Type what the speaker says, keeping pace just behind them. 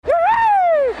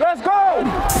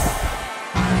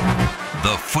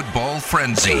The Football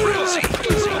Frenzy. Hey,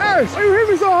 you hit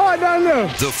me so hard down there.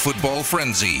 The Football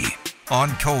Frenzy on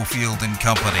Cofield and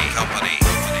Company.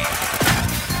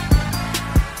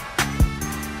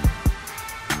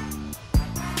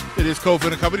 It is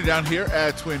Cofield and Company down here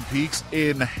at Twin Peaks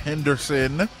in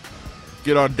Henderson.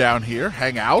 Get on down here,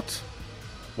 hang out,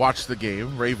 watch the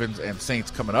game. Ravens and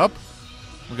Saints coming up.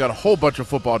 We've got a whole bunch of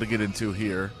football to get into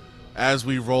here as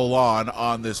we roll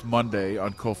on this Monday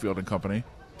on Cofield and Company.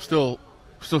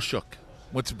 Still shook.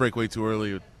 Went to break way too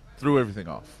early. Threw everything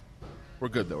off. We're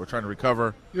good, though. We're trying to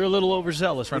recover. You're a little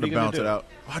overzealous. Trying to balance it out.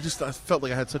 I felt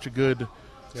like I had such a good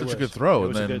throw,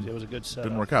 and then it was a good setup.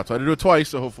 Didn't work out. So I had to do it twice,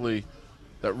 so hopefully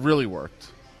that really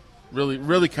worked.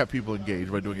 Really kept people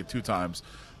engaged by doing it 2 times.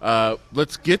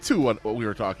 Let's get to what we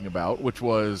were talking about, which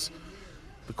was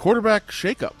the quarterback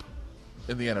shakeup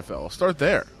in the NFL. I'll start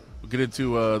there. We'll get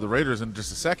into the Raiders in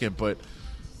just a second, but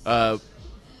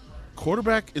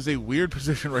quarterback is a weird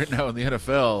position right now in the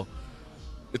NFL.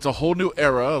 It's a whole new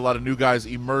era, a lot of new guys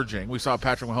emerging. We saw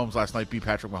Patrick Mahomes last night beat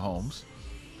Patrick Mahomes.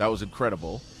 That was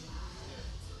incredible.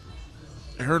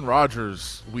 Aaron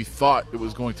Rodgers, we thought it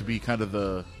was going to be kind of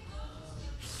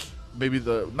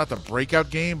not the breakout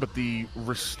game, but the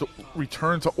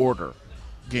return to order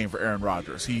game for Aaron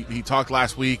Rodgers. He talked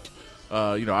last week.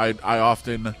 I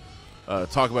often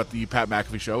talk about the Pat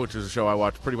McAfee Show, which is a show I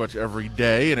watch pretty much every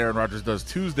day, and Aaron Rodgers does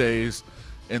Tuesdays.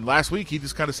 And last week he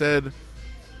just kind of said,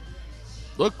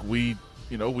 look, we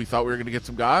thought we were going to get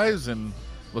some guys, and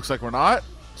looks like we're not.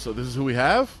 So this is who we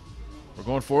have. We're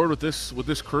going forward with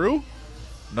this crew.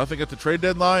 Nothing at the trade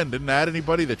deadline. Didn't add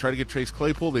anybody. They tried to get Chase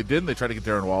Claypool. They didn't. They tried to get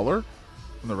Darren Waller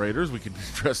from the Raiders. We can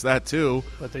address that too.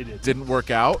 But they did. Didn't work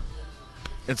out.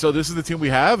 And so this is the team we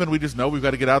have, and we just know we've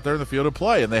got to get out there in the field and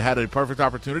play. And they had a perfect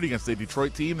opportunity against a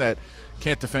Detroit team that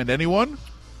can't defend anyone.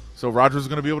 So Rodgers is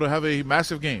going to be able to have a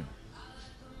massive game.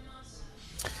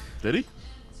 Did he?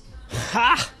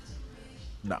 Ha!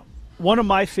 No. One of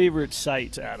my favorite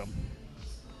sites, Adam,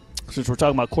 since we're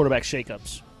talking about quarterback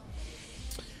shakeups.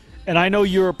 And I know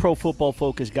you're a pro football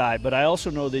focused guy, but I also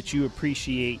know that you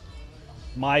appreciate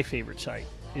my favorite site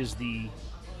is the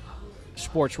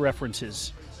Sports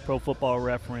References, Pro Football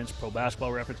Reference, Pro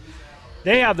Basketball Reference.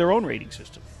 They have their own rating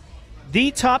system.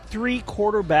 The top 3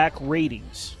 quarterback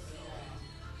ratings: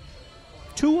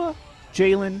 Tua,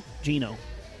 Jalen, Geno.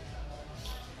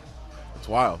 It's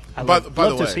wild. I'd By love the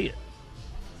way, to see it.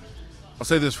 I'll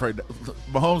say this right now.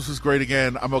 Mahomes is great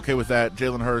again. I'm okay with that.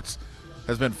 Jalen Hurts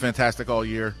has been fantastic all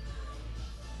year.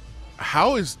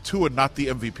 How is Tua not the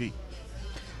MVP?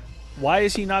 Why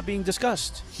is he not being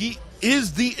discussed? He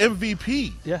is the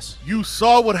MVP. Yes. You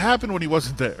saw what happened when he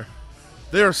wasn't there.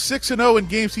 They are 6-0 in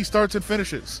games he starts and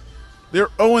finishes. They're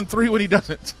 0-3 when he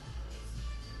doesn't.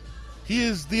 He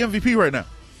is the MVP right now.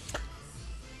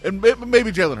 And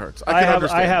maybe Jalen Hurts. I can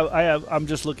understand. I'm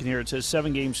just looking here. It says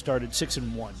 7 games started,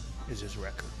 6-1 is his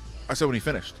record. I said when he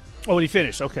finished. Oh, when he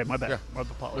finished. Okay, my bad. Yeah. I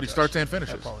apologize. When he starts and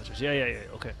finishes. I apologize. Yeah.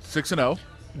 Okay. 6-0.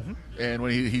 Mm-hmm. And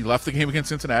when he left the game against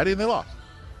Cincinnati and they lost.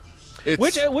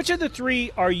 Which of the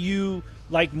 3 are you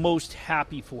most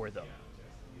happy for, though?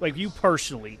 Like you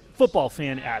personally, football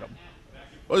fan Adam.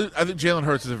 Well, I think Jalen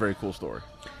Hurts is a very cool story.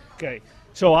 Okay,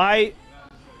 so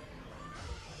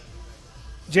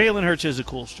Jalen Hurts is a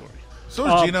cool story.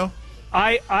 So is Geno.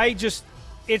 I just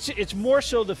it's more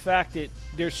so the fact that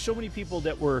there's so many people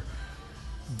that were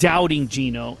doubting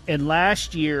Geno, and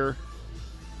last year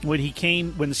when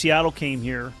Seattle came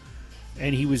here.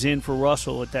 And he was in for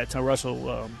Russell at that time,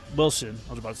 Russell Wilson. I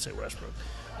was about to say Westbrook.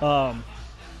 I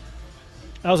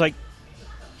was like,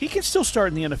 he can still start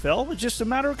in the NFL. It's just a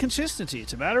matter of consistency.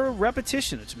 It's a matter of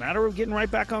repetition. It's a matter of getting right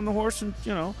back on the horse. And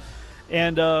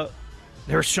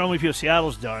there's so many people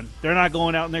Seattle's done. They're not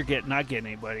going out and they're not getting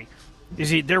anybody.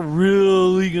 They're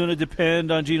really going to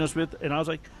depend on Geno Smith? And I was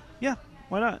like, yeah.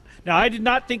 Why not? Now, I did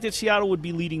not think that Seattle would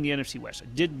be leading the NFC West.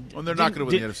 Well, they're not going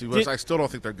to win the NFC West. I still don't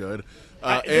think they're good.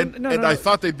 I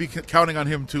thought they'd be counting on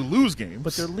him to lose games.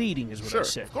 But they're leading is what I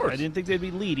said. Of course. I didn't think they'd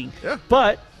be leading. Yeah.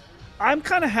 But I'm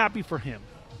kind of happy for him.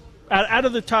 Out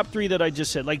of the top 3 that I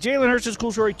just said. Like, Jalen Hurts is a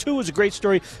cool story. 2 is a great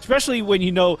story, especially when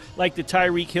the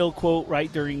Tyreek Hill quote, right,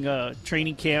 during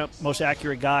training camp, most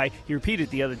accurate guy. He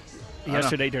repeated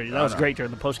yesterday during that was great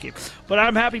during the postgame. But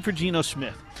I'm happy for Geno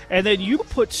Smith. And then you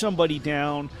put somebody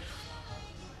down.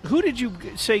 Who did you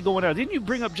say going out? Didn't you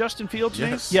bring up Justin Fields'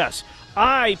 name? Yes.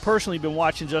 I personally have been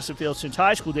watching Justin Fields since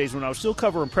high school days when I was still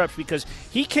covering preps because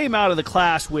he came out of the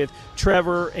class with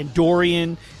Trevor and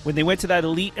Dorian when they went to that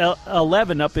Elite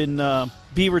 11 up in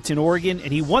Beaverton, Oregon,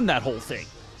 and he won that whole thing.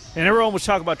 And everyone was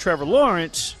talking about Trevor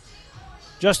Lawrence.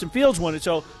 Justin Fields won it.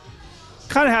 So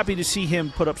kind of happy to see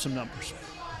him put up some numbers.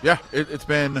 Yeah, it's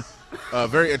been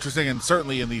very interesting, and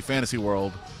certainly in the fantasy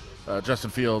world,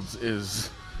 Justin Fields is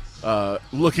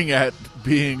looking at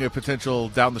being a potential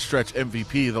down the stretch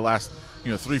MVP the last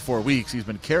 3-4 weeks. He's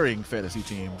been carrying fantasy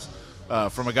teams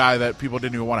from a guy that people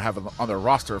didn't even want to have on their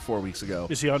roster 4 weeks ago.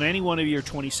 Is he on any one of your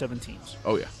 27 teams?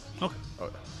 Oh yeah, Okay. oh,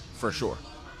 yeah. For sure.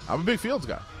 I'm a big Fields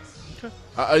guy.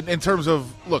 Okay. In terms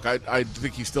of look, I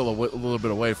think he's still a little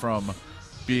bit away from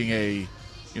being a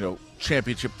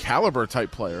championship caliber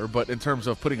type player, but in terms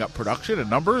of putting up production and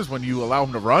numbers, when you allow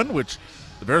him to run, which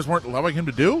the Bears weren't allowing him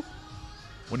to do,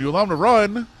 when you allow him to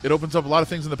run, it opens up a lot of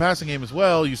things in the passing game as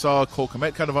well. You saw Cole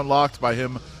Kmet kind of unlocked by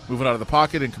him moving out of the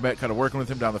pocket and Kmet kind of working with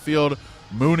him down the field.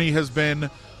 Mooney has been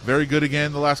very good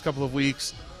again the last couple of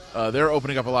weeks. They're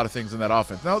opening up a lot of things in that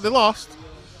offense. Now, they lost.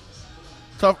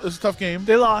 It's a tough game.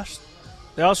 They lost.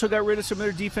 They also got rid of some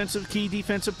of their key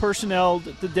defensive personnel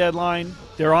at the deadline.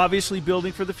 They're obviously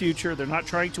building for the future. They're not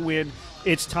trying to win.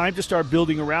 It's time to start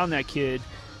building around that kid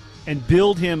and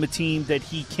build him a team that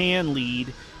he can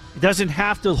lead. He doesn't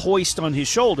have to hoist on his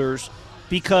shoulders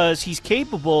because he's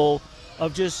capable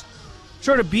of just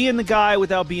sort of being the guy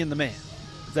without being the man,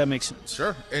 if that makes sense.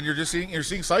 Sure, and you're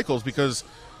seeing cycles because,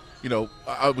 we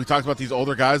talked about these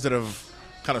older guys that have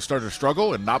kind of started to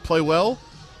struggle and not play well.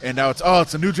 And now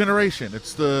it's a new generation.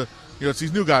 It's it's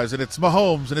these new guys, and it's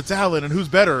Mahomes, and it's Allen, and who's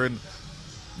better. And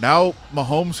now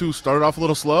Mahomes, who started off a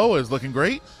little slow, is looking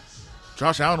great.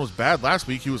 Josh Allen was bad last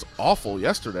week. He was awful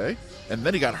yesterday, and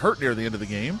then he got hurt near the end of the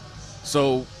game.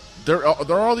 So there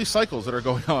are all these cycles that are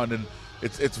going on, and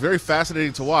it's very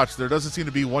fascinating to watch. There doesn't seem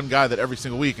to be one guy that every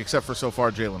single week, except for so far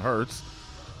Jalen Hurts,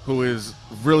 who is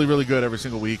really, really good every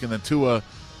single week. And then Tua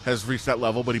has reached that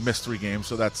level, but he missed 3 games,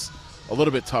 so that's a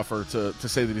little bit tougher to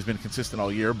say that he's been consistent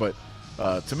all year. But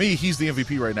to me, he's the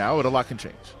MVP right now, and a lot can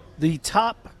change. The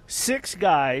top 6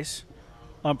 guys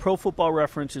on Pro Football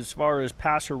Reference as far as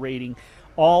passer rating,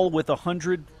 all with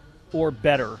 100 or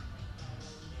better.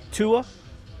 Tua,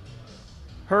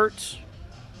 Hurts,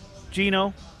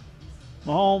 Geno,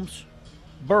 Mahomes,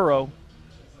 Burrow,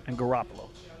 and Garoppolo.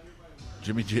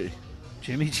 Jimmy G.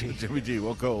 Jimmy G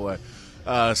won't go away.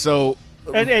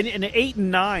 And 8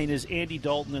 and 9 is Andy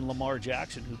Dalton and Lamar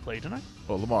Jackson, who played tonight.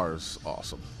 Well, Lamar's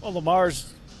awesome. Well,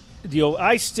 Lamar's,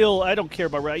 I don't care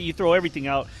about, you throw everything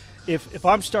out. If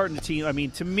I'm starting the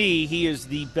team, to me, he is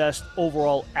the best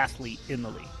overall athlete in the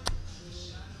league.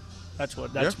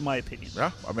 That's my opinion.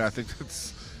 Yeah, I think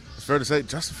it's fair to say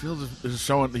Justin Fields is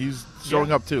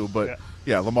showing up too. But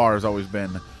yeah, Lamar has always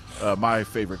been my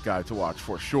favorite guy to watch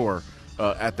for sure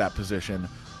at that position.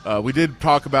 We did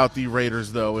talk about the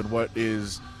Raiders, though, and what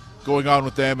is going on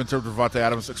with them in terms of Davante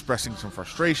Adams expressing some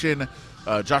frustration.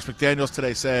 Josh McDaniels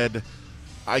today said,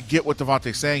 I get what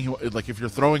Davante's saying. If you're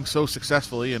throwing so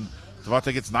successfully and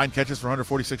Davante gets 9 catches for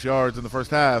 146 yards in the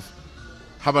first half,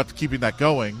 how about keeping that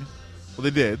going? Well, they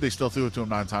did. They still threw it to him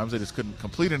 9 times. They just couldn't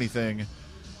complete anything.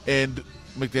 And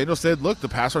McDaniel said, look, the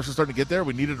pass rush is starting to get there.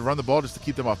 We needed to run the ball just to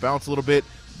keep them off balance a little bit.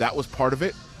 That was part of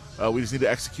it. We just need to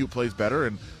execute plays better,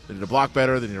 and they need to block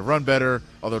better. They need to run better.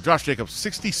 Although Josh Jacobs,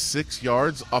 66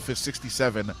 yards off his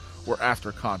 67 were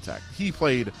after contact. He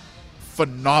played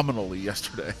phenomenally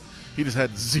yesterday. He just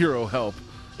had 0 help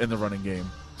in the running game.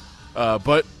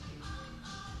 But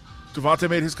Davante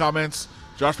made his comments.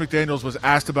 Josh McDaniels was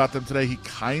asked about them today. He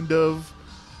kind of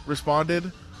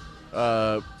responded.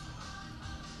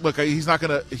 Look, he's not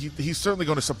going to. He's certainly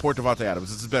going to support Davante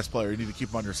Adams. It's his best player. You need to keep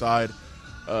him on your side.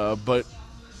 But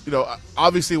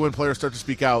obviously, when players start to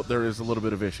speak out, there is a little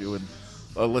bit of issue.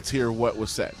 And let's hear what was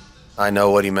said. I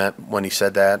know what he meant when he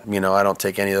said that. I don't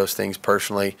take any of those things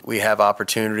personally. We have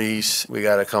opportunities. We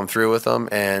got to come through with them,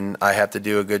 and I have to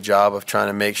do a good job of trying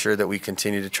to make sure that we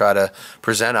continue to try to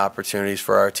present opportunities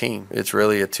for our team. It's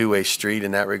really a two-way street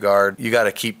in that regard. You got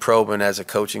to keep probing as a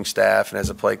coaching staff and as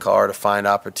a play caller to find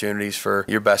opportunities for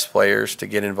your best players to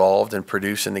get involved and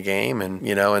produce in the game. And,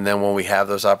 and then when we have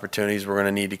those opportunities, we're going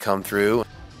to need to come through.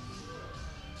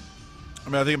 I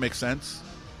think it makes sense.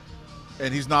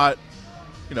 And he's not,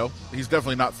 he's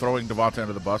definitely not throwing Davante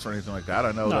under the bus or anything like that.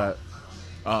 I know that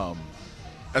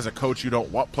as a coach, you don't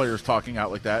want players talking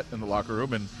out like that in the locker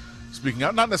room and speaking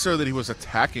out. Not necessarily that he was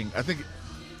attacking. I think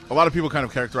a lot of people kind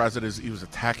of characterize it as he was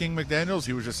attacking McDaniels.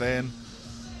 He was just saying,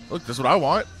 look, this is what I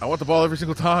want. I want the ball every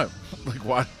single time.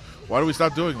 Why do we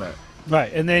stop doing that?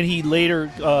 Right. And then he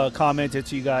later commented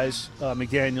to you guys,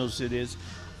 McDaniels it is,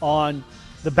 on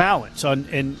the balance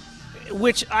and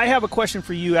which I have a question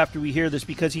for you after we hear this,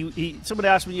 because someone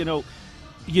asked me,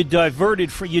 you did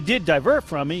divert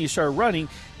from it, you started running,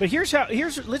 but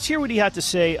let's hear what he had to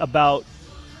say about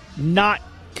not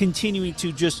continuing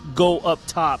to just go up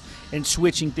top and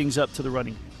switching things up to the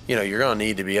running. you're going to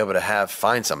need to be able to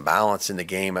find some balance in the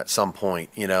game at some point,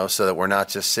 so that we're not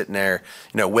just sitting there,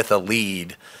 with a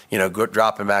lead,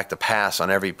 dropping back to pass on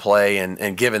every play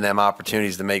and giving them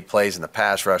opportunities to make plays in the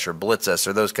pass rush or blitz us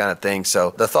or those kind of things.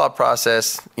 So the thought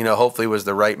process, hopefully was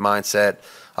the right mindset.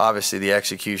 Obviously, the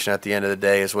execution at the end of the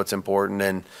day is what's important,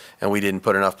 and we didn't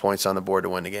put enough points on the board to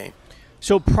win the game.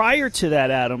 So prior to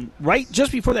that, Adam, right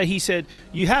just before that, he said,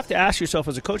 you have to ask yourself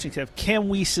as a coaching staff, can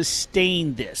we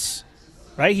sustain this?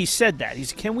 Right? He said that. He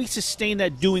said, can we sustain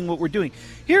that doing what we're doing?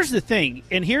 Here's the thing,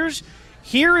 and here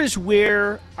is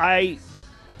where I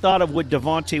thought of what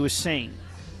Devontae was saying,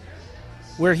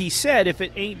 where he said, if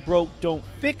it ain't broke, don't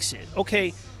fix it.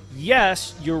 Okay,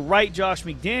 yes, you're right, Josh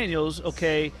McDaniels,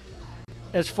 okay,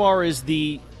 as far as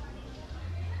the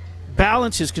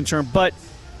balance is concerned, but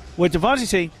what Devontae's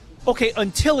saying, okay,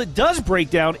 until it does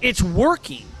break down, it's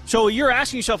working. So you're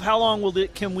asking yourself, how long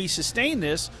can we sustain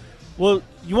this? Well,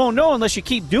 you won't know unless you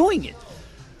keep doing it.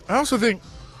 I also think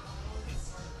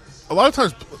a lot of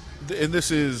times, and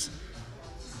this is,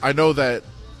 I know that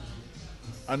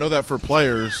for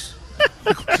players,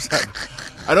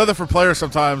 I know that for players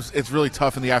sometimes it's really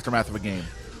tough in the aftermath of a game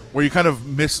where you kind of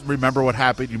misremember what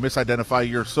happened, you misidentify,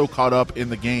 you're so caught up in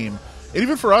the game. And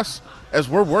even for us, as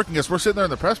we're sitting there in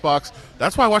the press box,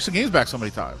 that's why I watch the games back so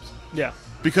many times. Yeah.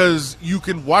 Because you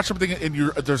can watch something and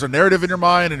there's a narrative in your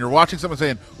mind and you're watching someone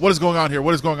saying, what is going on here?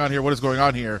 What is going on here? What is going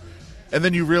on here? And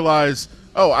then you realize,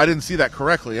 oh, I didn't see that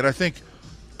correctly. And I think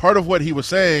part of what he was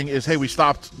saying is, hey, we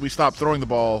stopped throwing the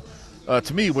ball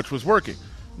to me, which was working.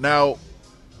 Now,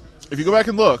 if you go back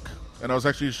and look, and I was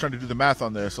actually just trying to do the math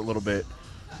on this a little bit,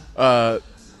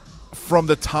 from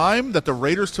the time that the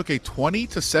Raiders took a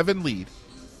 20-7 lead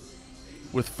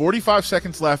with 45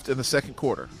 seconds left in the second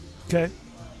quarter, okay,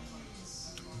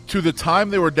 to the time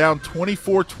they were down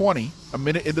 24-20 a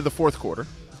minute into the fourth quarter,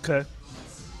 okay,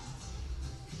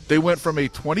 they went from a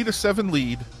 20-7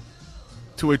 lead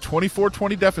to a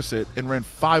 24-20 deficit and ran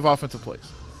 5 offensive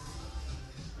plays.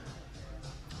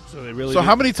 So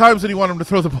how many times did he want him to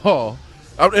throw the ball?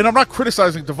 And I'm not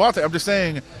criticizing Devontae. I'm just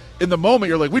saying, in the moment,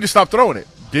 you're like, we just stopped throwing it.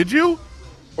 Did you?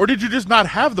 Or did you just not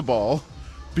have the ball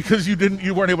because you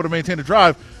weren't able to maintain a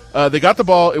drive? They got the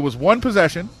ball. It was one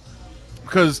possession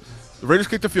because the Raiders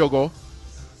kicked a field goal.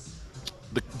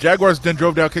 The Jaguars then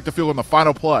drove down, kicked the field goal on the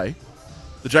final play.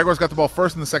 The Jaguars got the ball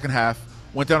first in the second half,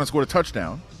 went down and scored a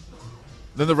touchdown.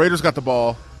 Then the Raiders got the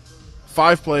ball,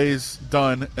 5 plays,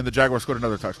 done, and the Jaguars scored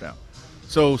another touchdown.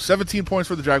 So 17 points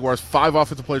for the Jaguars, 5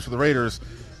 offensive plays for the Raiders.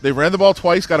 They ran the ball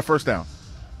twice, got a first down.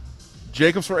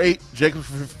 Jacobs for 8, Jacobs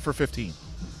for 15.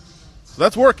 So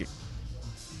that's working.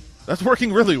 That's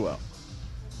working really well.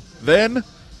 Then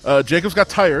Jacobs got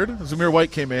tired. Zamir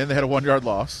White came in. They had a 1-yard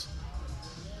loss.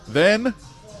 Then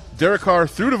Derek Carr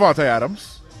threw Devontae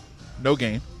Adams. No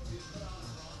gain.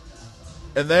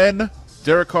 And then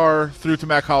Derek Carr threw to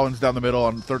Mac Hollins down the middle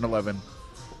on 3rd and 11.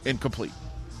 Incomplete.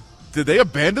 Did they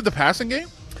abandon the passing game?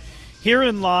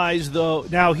 Herein lies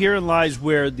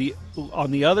where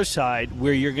on the other side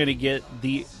where you're going to get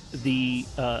the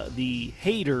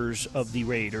haters of the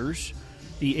Raiders,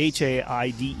 the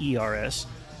HAIDERS,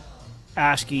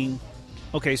 asking,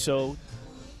 okay, so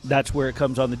that's where it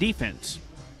comes on the defense.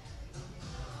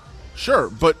 Sure,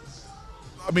 but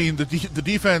I mean the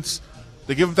defense.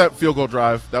 They give up that field goal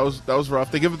drive. That was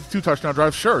rough. They give it the 2 touchdown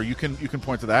drives. Sure, you can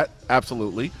point to that.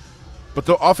 Absolutely. But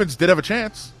the offense did have a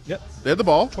chance. Yep. They had the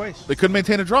ball. Twice. They couldn't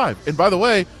maintain a drive. And by the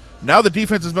way, now the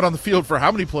defense has been on the field for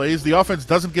how many plays? The offense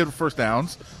doesn't get first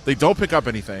downs. They don't pick up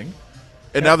anything.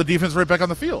 And now the defense is right back on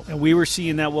the field. And we were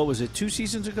seeing that, what was it, 2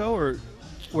 seasons ago? Or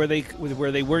where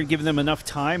they weren't giving them enough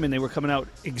time and they were coming out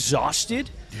exhausted?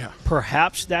 Yeah.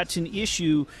 Perhaps that's an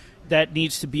issue that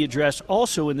needs to be addressed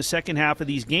also in the second half of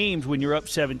these games when you're up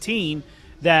 17,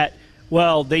 that,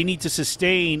 well, they need to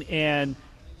sustain and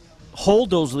hold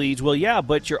those leads. Well, yeah,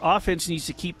 but your offense needs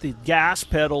to keep the gas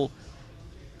pedal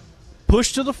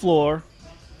pushed to the floor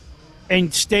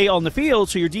and stay on the field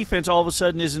so your defense all of a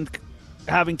sudden isn't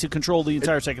having to control the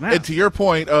entire second half. And to your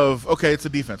point of, okay, it's the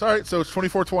defense. All right, so it's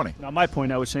 24-20. Now, my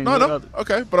point I was saying. No,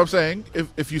 okay, but I'm saying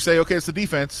if you say, okay, it's the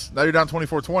defense, now you're down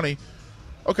 24-20,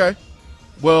 okay,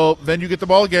 well, then you get the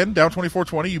ball again, down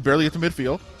 24-20, you barely get to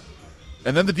midfield,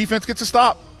 and then the defense gets a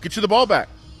stop, gets you the ball back.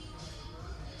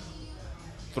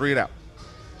 3 and out.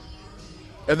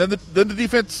 And then the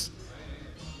defense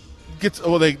gets,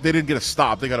 well, they didn't get a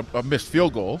stop. They got a missed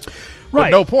field goal.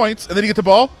 Right. No points. And then you get the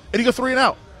ball, and you go 3 and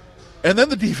out. And then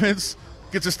the defense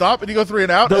gets a stop, and you go 3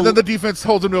 and out. And then the defense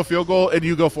holds them to a field goal, and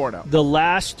you go 4 and out. The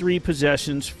last 3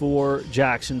 possessions for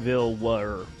Jacksonville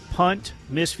were punt,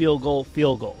 missed field goal,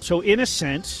 field goal. So, in a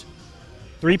sense,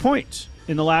 3 points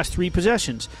in the last 3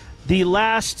 possessions. The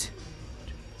last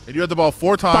And you had the ball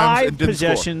 4 times 5 and didn't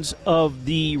possessions of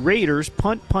the Raiders,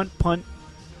 punt,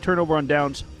 turnover on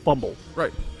downs, fumble. score.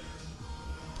 Right.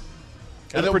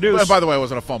 Gotta And produce. and by the way, it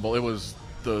wasn't a fumble. It was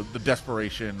the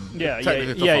desperation.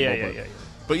 Technically it's a fumble, but-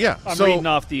 But yeah, I'm so, reading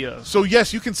off the So,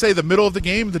 yes, you can say the middle of the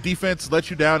game, the defense let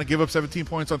you down and give up 17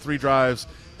 points on 3 drives,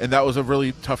 and that was a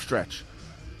really tough stretch.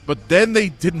 But then they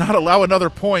did not allow another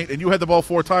point, and you had the ball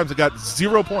 4 times and got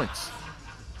 0 points.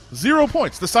 0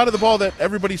 points. The side of the ball that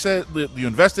everybody said that you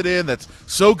invested in, that's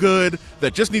so good,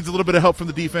 that just needs a little bit of help from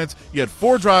the defense. You had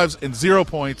 4 drives and 0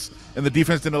 points, and the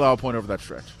defense didn't allow a point over that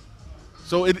stretch.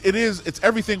 So it's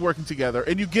everything working together.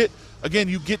 And you get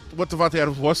what Devontae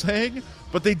Adams was saying,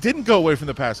 but they didn't go away from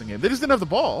the passing game. They just didn't have the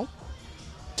ball.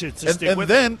 to stick with.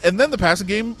 Then the passing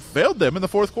game failed them in the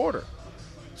fourth quarter.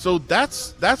 So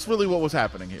that's really what was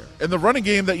happening here. And the running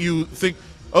game that you think,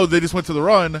 oh, they just went to the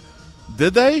run,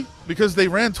 did they? Because they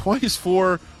ran twice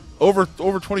for over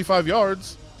 25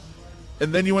 yards,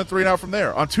 and then you went 3 and out from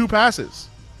there on 2 passes.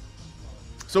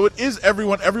 So it is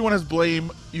everyone. Everyone has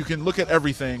blame. You can look at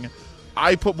everything.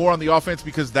 I put more on the offense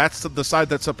because that's the side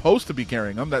that's supposed to be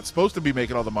carrying them, that's supposed to be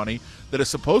making all the money, that is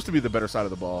supposed to be the better side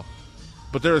of the ball.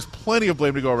 But there is plenty of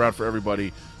blame to go around for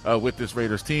everybody with this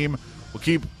Raiders team. We'll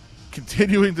keep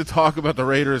continuing to talk about the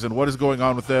Raiders and what is going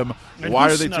on with them. And Why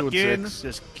who are they snuck 2-6?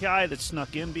 This guy that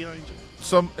snuck in behind you.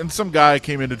 Some guy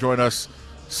came in to join us,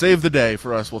 save the day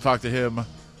for us. We'll talk to him.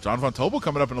 John Von Tobel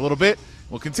coming up in a little bit.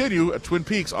 We'll continue at Twin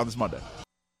Peaks on this Monday.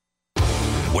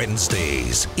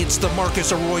 Wednesdays, it's the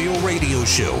Marcus Arroyo Radio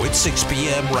Show at 6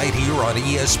 p.m. right here on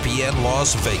ESPN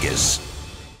Las Vegas.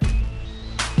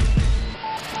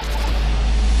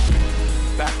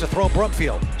 Back to throw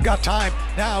Brookfield. Got time.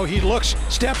 Now he looks,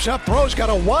 steps up, throws, got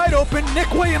a wide open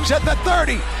Nick Williams at the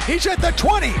 30. He's at the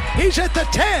 20. He's at the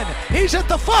 10. He's at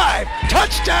the 5.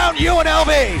 Touchdown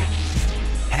UNLV.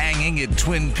 Hanging at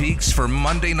Twin Peaks for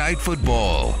Monday Night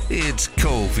Football. It's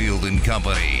Cofield and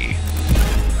Company.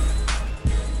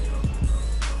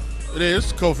 It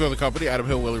is Cofield and Company. Adam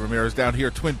Hill, Willie Ramirez down here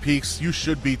at Twin Peaks. You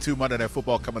should be too. Monday Night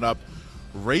Football coming up.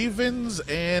 Ravens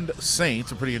and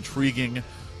Saints, a pretty intriguing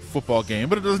football game,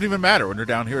 but it doesn't even matter when you're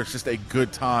down here. It's just a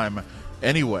good time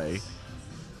anyway.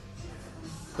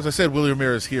 As I said, Willie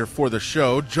Ramirez here for the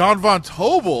show. John Von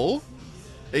Tobel,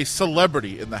 a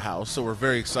celebrity in the house, so we're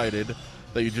very excited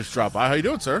that you just dropped by. How you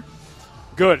doing, sir?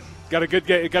 Good. Got a good.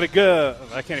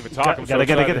 I can't even talk. I'm so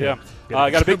excited. Yeah.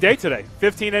 Got a big day today.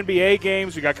 15 NBA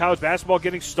games. We got college basketball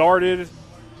getting started.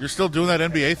 You're still doing that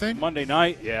NBA thing? Monday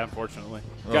night. Yeah, unfortunately.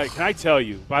 Can I tell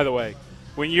you, by the way,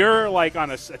 when you're like on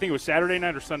I think it was Saturday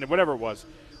night or Sunday, whatever it was,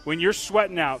 when you're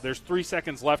sweating out, there's 3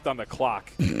 seconds left on the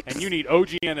clock, and you need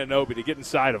OG Anunoby to get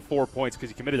inside of 4 points because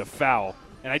he committed a foul,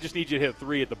 and I just need you to hit a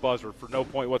 3 at the buzzer for no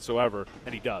point whatsoever,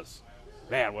 and he does.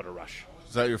 Man, what a rush.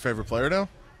 Is that your favorite player now?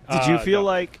 Did you feel no.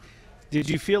 like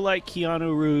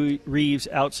Keanu Reeves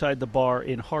outside the bar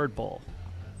in Hardball?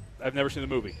 I've never seen the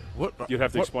movie. What? You'd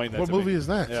have to explain that What to me. movie is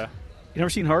that? Yeah. You never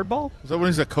seen Hardball? Is that when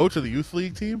he's a coach of the youth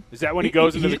league team? Is that when he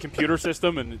goes into the computer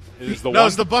system and is the No, one?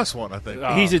 it's the bus one, I think.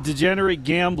 He's a degenerate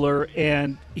gambler,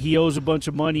 and he owes a bunch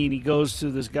of money, and he goes to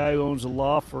this guy who owns a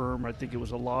law firm. I think it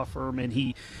was a law firm, and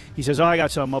he says, "Oh, I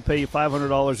got something. I'll pay you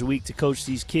 $500 a week to coach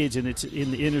these kids," and it's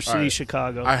in the inner city All right.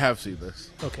 Chicago. I have seen this.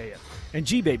 Okay, yeah. And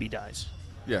G-Baby dies.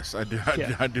 Yes, I do.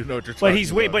 Yeah. I do know what you're talking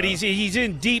about. But he's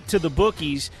in deep to the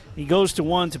bookies. He goes to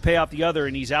one to pay off the other,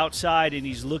 and he's outside and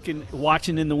he's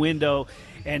watching in the window,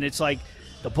 and it's like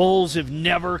the Bulls have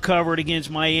never covered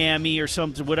against Miami or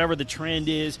something, whatever the trend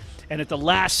is. And at the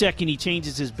last second, he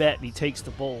changes his bet and he takes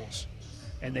the Bulls,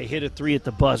 and they hit a 3 at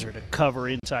the buzzer to cover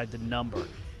inside the number,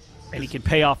 and he can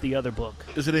pay off the other book.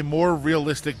 Is it a more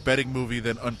realistic betting movie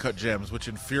than Uncut Gems, which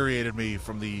infuriated me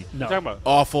from the No. Talking about,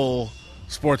 awful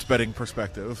sports betting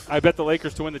perspective? I bet the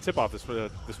Lakers to win the tip-off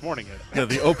this morning. Yeah,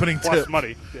 the opening Plus tip.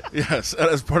 money. Yes,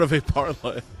 as part of a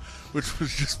parlay, which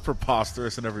was just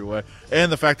preposterous in every way.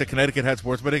 And the fact that Connecticut had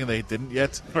sports betting and they didn't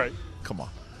yet. Right. Come on.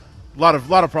 A lot of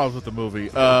problems with the movie.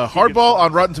 Hardball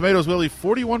on Rotten Tomatoes, Willie,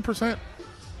 41%?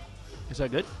 Is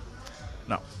that good?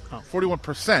 No. Oh.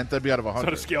 41%, that'd be out of It's on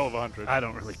 100. a scale of 100. I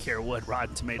don't really care what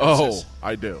Rotten Tomatoes Oh, is.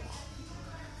 I do.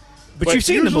 But but you've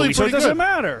seen the usually movie, so it pretty doesn't good.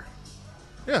 matter.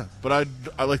 Yeah, but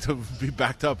I'd like to be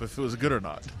backed up if it was good or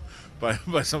not by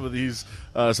some of these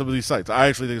sites. I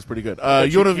actually think it's pretty good. I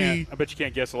UNLV. bet you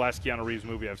can't guess the last Keanu Reeves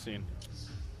movie I've seen.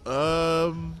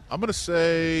 I'm gonna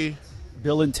say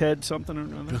Bill and Ted something or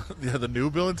another. yeah, the new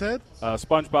Bill and Ted.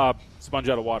 SpongeBob, Sponge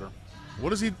Out of Water.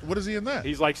 What is he in that?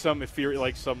 He's like some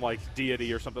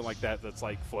deity or something like that that's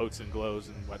like floats and glows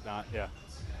and whatnot. Yeah,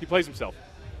 he plays himself.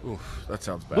 Oof, that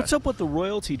sounds bad. What's up with the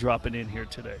royalty dropping in here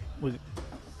today?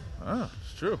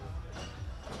 It's true.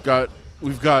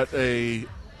 We've got a.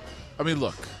 I mean,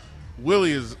 look,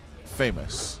 Willie is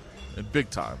famous and big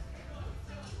time.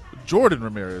 Jordan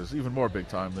Ramirez, even more big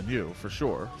time than you, for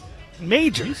sure.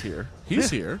 Major. He's here. He's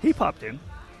here. He popped in.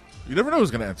 You never know who's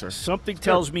going to enter. Something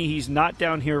tells me he's not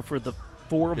down here for the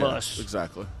four of us.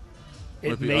 Exactly.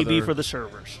 It may be for the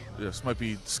servers. Yes, might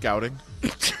be scouting.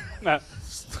 It's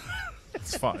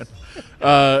fine.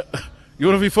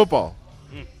 UNLV football.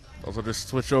 I'll just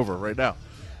switch over right now.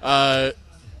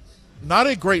 Not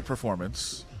a great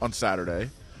performance on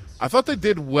Saturday. I thought they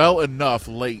did well enough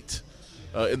late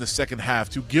in the second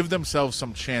half to give themselves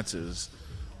some chances.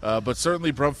 But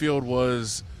certainly Brumfield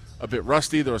was a bit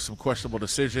rusty. There were some questionable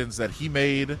decisions that he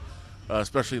made,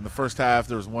 especially in the first half.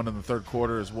 There was one in the third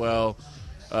quarter as well.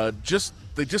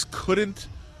 They just couldn't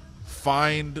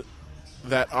find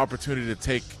that opportunity to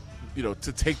take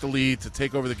the lead, to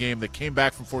take over the game. They came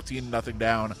back from 14-0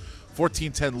 down,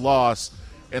 14-10 loss,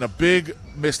 and a big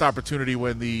missed opportunity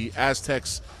when the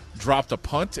Aztecs dropped a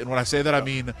punt. And when I say that, I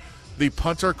mean the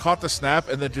punter caught the snap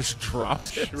and then just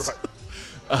dropped it. Right.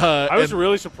 I was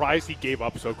really surprised he gave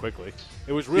up so quickly.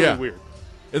 It was really weird.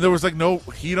 And there was no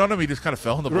heat on him. He just kind of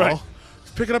fell on the ball. Right.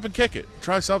 Just pick it up and kick it.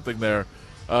 Try something there.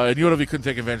 And UNLV couldn't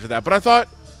take advantage of that. But I thought,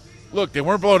 look, they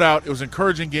weren't blown out. It was an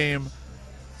encouraging game.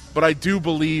 But I do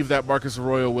believe that Marcus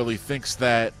Arroyo Willie thinks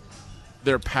that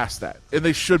they're past that. And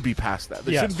they should be past that.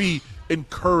 They shouldn't be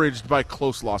encouraged by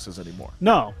close losses anymore.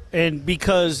 No, and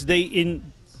because they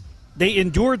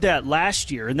endured that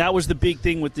last year, and that was the big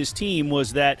thing with this team,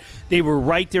 was that they were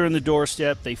right there in the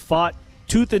doorstep. They fought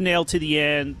tooth and nail to the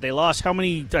end. They lost how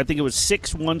many? I think it was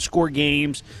 6 one-score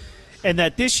games. And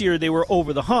that this year they were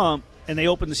over the hump, and they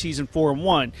opened the season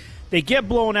 4-1. They get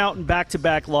blown out in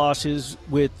back-to-back losses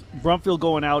with Brumfield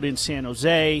going out in San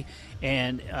Jose,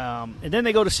 and then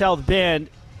they go to South Bend.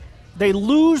 They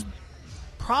lose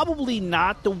probably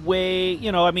not the way,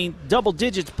 double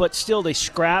digits, but still they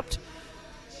scrapped.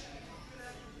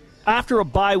 After a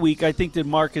bye week, I think that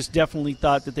Marcus definitely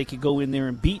thought that they could go in there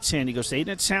and beat San Diego State. And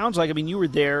it sounds like, you were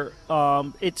there,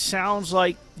 it sounds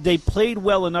like they played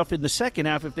well enough in the second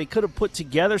half. If they could have put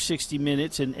together 60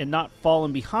 minutes and not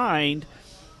fallen behind,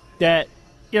 that,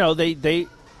 they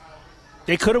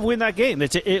could have won that game.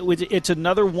 It's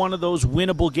another one of those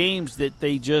winnable games that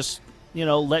they just,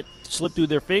 let slip through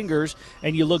their fingers.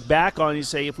 And you look back on it and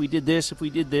say, if we did this, if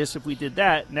we did this, if we did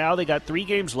that. Now they got 3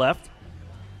 games left.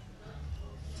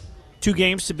 2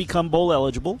 games to become bowl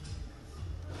eligible.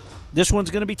 This one's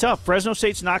going to be tough. Fresno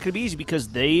State's not going to be easy because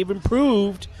they've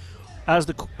improved as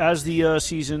the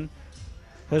season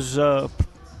has gone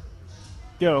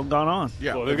on.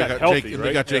 Yeah, well, they got healthy, Jake, right?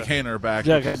 They got Jake Haener back.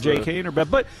 Yeah, got Jake Haener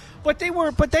back. But they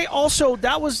also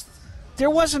there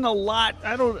wasn't a lot.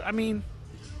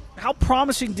 How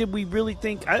promising did we really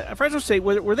think? Fresno State,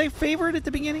 were they favored at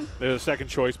the beginning? They're the second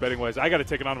choice betting wise. I got a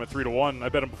ticket on them at 3-1. I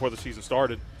bet them before the season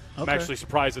started. Okay. I'm actually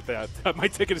surprised at that. My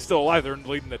ticket is still alive. They're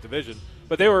leading that division,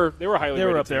 but they were highly. They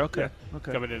were rated up there. team,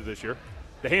 Okay. Coming into this year,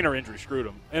 the Haener injury screwed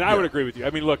them, and I would agree with you.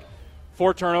 Look,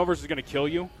 4 turnovers is going to kill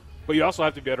you, but you also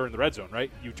have to be better in the red zone, right?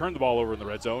 You turn the ball over in the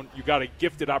red zone. You got a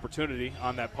gifted opportunity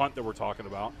on that punt that we're talking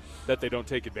about that they don't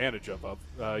take advantage of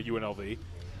UNLV,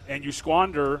 and you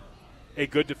squander a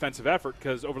good defensive effort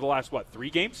because over the last 3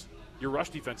 games, your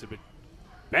rush defense has been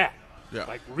bad,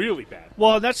 really bad.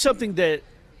 Well, that's something that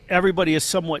everybody has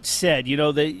somewhat said.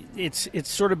 It's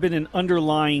sort of been an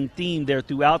underlying theme there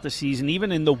throughout the season,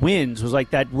 even in the wins, was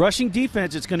like that rushing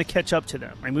defense is going to catch up to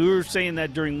them. We were saying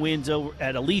that during wins over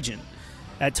at Allegiant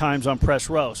at times on press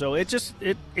row. So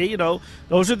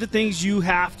those are the things you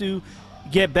have to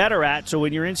get better at. So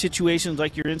when you're in situations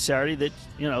like you're in Saturday, that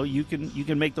you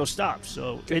can make those stops.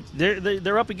 So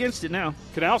they're up against it now.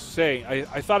 Can I also say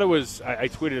I thought it was I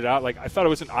tweeted it out, I thought it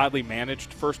was an oddly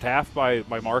managed first half by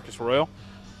Marcus Arroyo.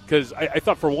 Because I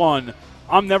thought, for one,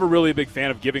 I'm never really a big fan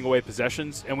of giving away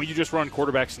possessions. And when you just run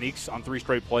quarterback sneaks on 3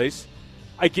 straight plays,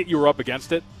 I get you were up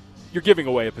against it. You're giving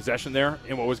away a possession there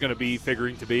in what was going to be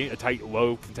figuring to be a tight,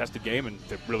 low, contested game. And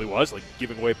it really was,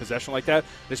 giving away a possession like that.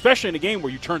 Especially in a game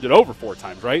where you turned it over 4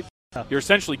 times, right? You're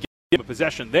essentially giving a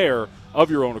possession there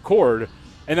of your own accord.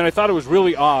 And then I thought it was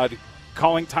really odd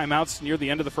calling timeouts near the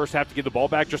end of the first half to get the ball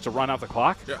back just to run out the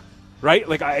clock. Yeah. Right?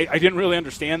 I didn't really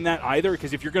understand that either,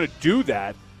 because if you're going to do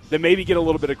that, then maybe get a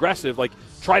little bit aggressive,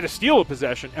 try to steal a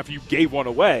possession after you gave one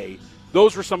away.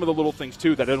 Those were some of the little things,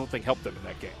 too, that I don't think helped them in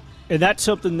that game. And that's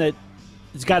something that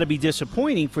has got to be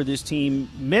disappointing for this team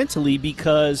mentally,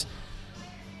 because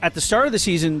at the start of the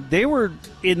season, they were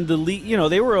in the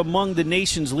they were among the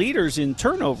nation's leaders in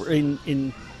turnover,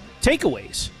 in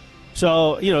takeaways.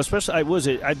 So,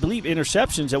 especially I believe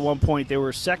interceptions at one point, they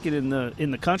were second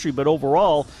in the country, but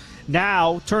overall,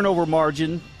 Now, turnover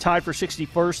margin tied for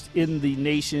 61st in the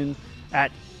nation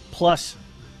at plus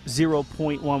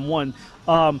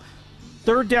 0.11.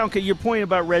 Third down, your point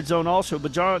about red zone also,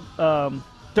 but John,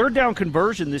 third down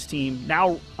conversion, this team,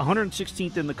 now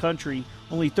 116th in the country,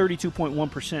 only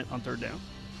 32.1% on third down.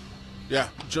 Yeah,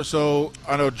 just so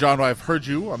I know, John, I've heard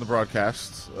you on the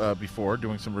broadcast before,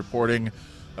 doing some reporting,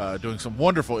 doing some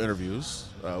wonderful interviews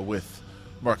with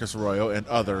Marcus Arroyo and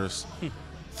others.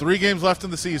 3 games left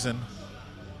in the season.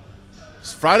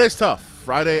 Friday's tough.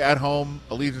 Friday at home,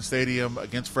 Allegiant Stadium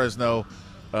against Fresno.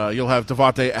 You'll have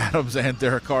Devontae Adams and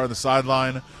Derek Carr on the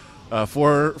sideline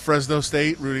for Fresno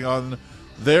State, rooting on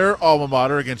their alma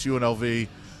mater against UNLV.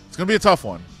 It's going to be a tough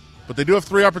one, but they do have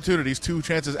 3 opportunities, 2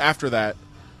 chances after that.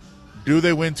 Do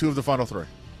they win 2 of the final 3?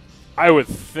 I would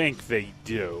think they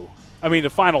do. I mean, the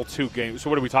final 2 games, so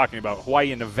what are we talking about?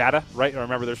 Hawaii and Nevada, right? I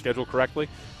remember their schedule correctly.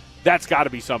 That's got to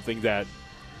be something that,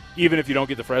 even if you don't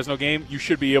get the Fresno game, you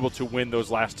should be able to win those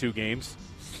last 2 games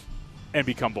and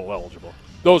become bowl eligible.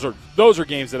 Those are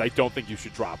games that I don't think you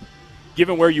should drop.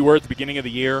 Given where you were at the beginning of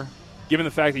the year, given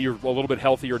the fact that you're a little bit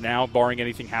healthier now, barring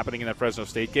anything happening in that Fresno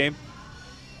State game,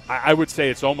 I would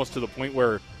say it's almost to the point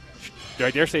where, do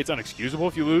I dare say it's unexcusable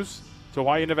if you lose to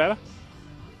Hawaii and Nevada?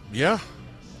 Yeah.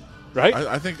 Right?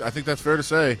 I think that's fair to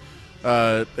say.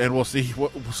 And we'll see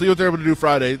what they're able to do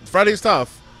Friday. Friday's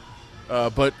tough.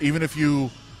 But even if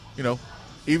you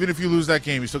lose that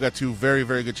game, you still got 2 very,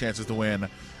 very good chances to win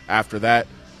after that.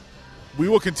 We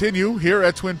will continue here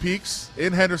at Twin Peaks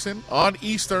in Henderson on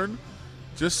Eastern,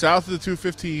 just south of the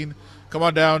 215. Come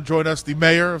on down, join us. The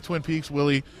mayor of Twin Peaks,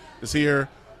 Willie, is here,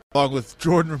 along with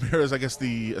Jordan Ramirez, I guess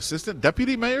the assistant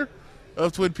deputy mayor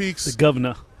of Twin Peaks. The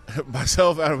governor.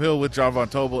 Myself, Adam Hill, with John Von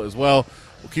Tobel as well.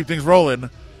 We'll keep things rolling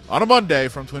on a Monday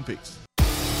from Twin Peaks.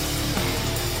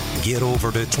 Get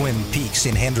over to Twin Peaks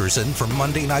in Henderson for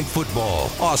Monday Night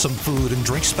Football. Awesome food and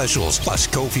drink specials. Plus,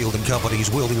 Cofield and Company's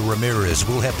Willie Ramirez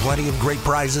will have plenty of great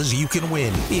prizes you can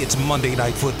win. It's Monday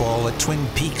Night Football at Twin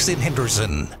Peaks in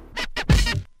Henderson.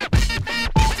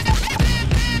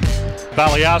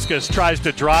 Baliauskas tries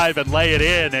to drive and lay it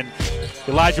in, and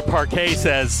Elijah Parquet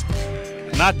says,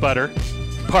 not butter,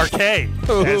 parquet,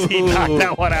 as he knocked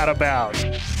that one out of bounds.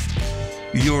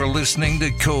 You're listening to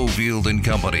Cofield and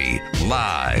Company,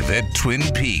 live at Twin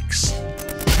Peaks.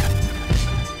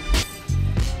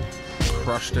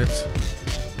 Crushed it.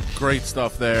 Great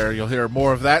stuff there. You'll hear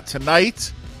more of that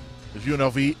tonight as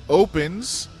UNLV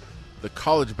opens the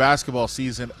college basketball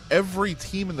season. Every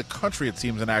team in the country, it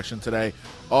seems, in action today.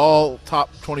 All top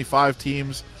 25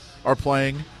 teams are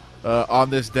playing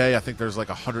on this day. I think there's like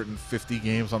 150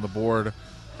 games on the board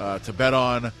to bet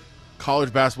on.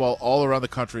 College basketball all around the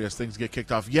country as things get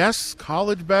kicked off. Yes,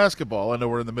 college basketball. I know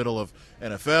we're in the middle of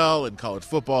NFL and college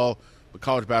football, but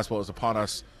college basketball is upon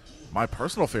us. My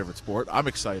personal favorite sport. I'm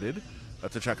excited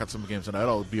to check out some games tonight.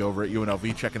 I'll be over at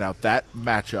UNLV checking out that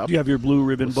matchup. Do you have your blue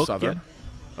ribbon book Southern.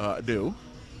 yet? I do.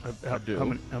 I do.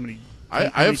 How many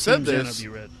I have said this. Have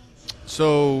you read?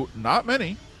 So, not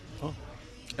many. Oh.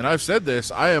 And I've said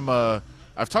this.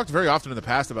 I've talked very often in the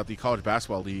past about the college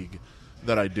basketball league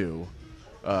that I do.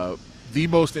 The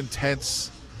most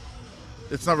intense,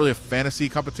 it's not really a fantasy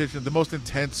competition, the most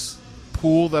intense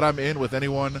pool that I'm in with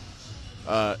anyone.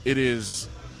 It is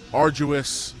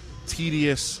arduous,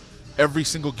 tedious. Every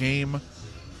single game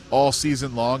all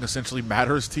season long essentially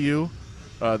matters to you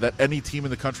that any team in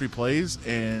the country plays,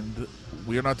 and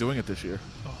we are not doing it this year.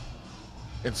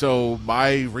 And so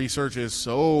my research is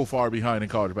so far behind in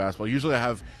college basketball. Usually I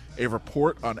have a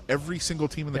report on every single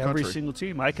team in the country. Every single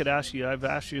team. I could ask you, I've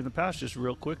asked you in the past just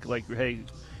real quick, like, hey,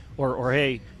 or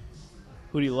hey,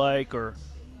 who do you like? Or,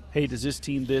 hey, does this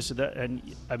team this or that?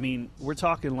 And, I mean, we're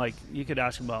talking like you could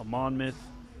ask them about Monmouth.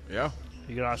 Yeah.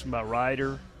 You could ask them about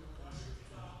Ryder.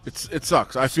 It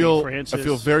sucks. I feel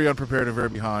Francis. very unprepared and very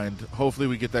behind. Hopefully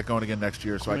we get that going again next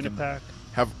year so Quinnipiac.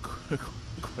 I can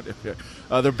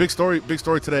have their big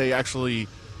story today actually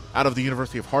out of the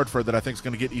University of Hartford that I think is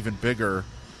going to get even bigger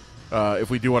if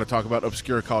we do want to talk about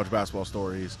obscure college basketball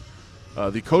stories.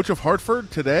 The coach of Hartford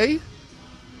today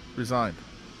resigned.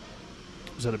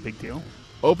 Is that a big deal?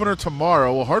 Opener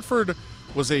tomorrow. Well, Hartford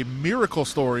was a miracle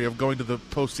story of going to the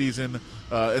postseason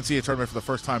NCAA tournament for the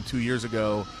first time 2 years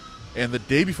ago. And the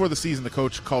day before the season, the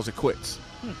coach calls it quits.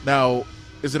 Now,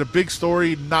 is it a big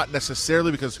story? Not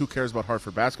necessarily, because who cares about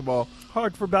Hartford basketball?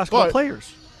 Hartford basketball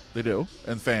players. They do,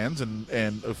 and fans, and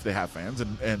if they have fans,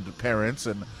 and parents,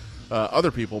 and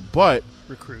other people. But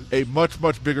recruit a much,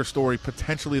 much bigger story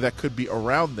potentially that could be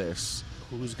around this.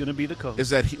 Who's going to be the coach?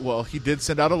 Is that he did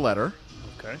send out a letter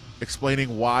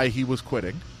explaining why he was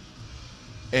quitting.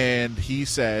 And he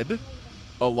said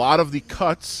a lot of the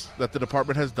cuts that the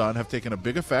department has done have taken a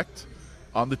big effect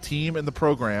on the team and the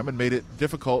program and made it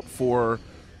difficult for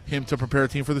him to prepare a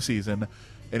team for the season.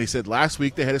 And he said last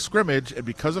week they had a scrimmage, and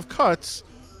because of cuts,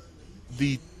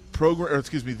 the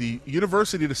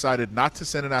university decided not to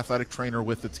send an athletic trainer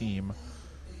with the team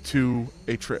to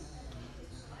a trip.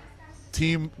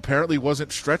 Team apparently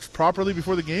wasn't stretched properly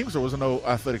before the games. There was no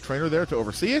athletic trainer there to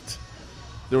oversee it.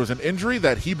 There was an injury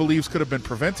that he believes could have been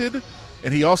prevented,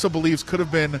 and he also believes could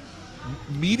have been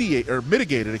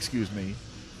mitigated,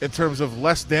 in terms of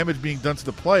less damage being done to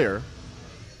the player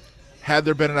had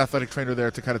there been an athletic trainer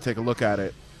there to kind of take a look at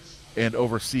it and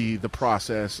oversee the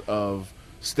process of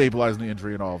stabilizing the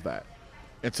injury and all of that.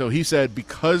 And so he said,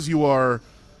 because you are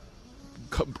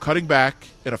cutting back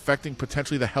and affecting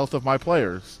potentially the health of my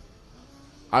players,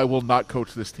 I will not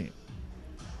coach this team.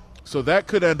 So that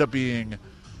could end up being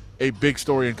a big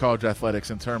story in college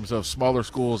athletics in terms of smaller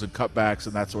schools and cutbacks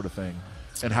and that sort of thing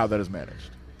and how that is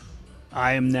managed.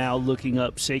 I am now looking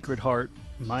up Sacred Heart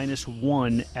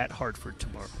 -1 at Hartford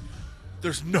tomorrow.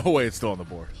 There's no way it's still on the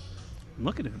board. I'm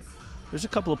looking at it. There's a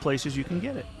couple of places you can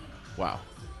get it. Wow.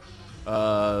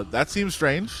 That seems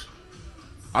strange.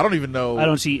 I don't even know. I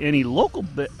don't see any local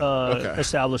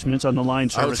establishments on the line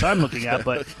service I'm looking at,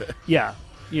 but yeah,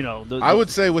 you know. I would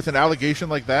say with an allegation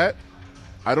like that,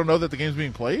 I don't know that the game's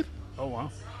being played. Oh,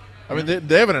 wow. I mean,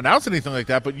 they haven't announced anything like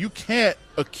that, but you can't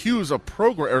accuse a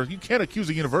program or you can't accuse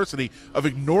a university of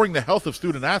ignoring the health of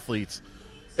student athletes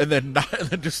and then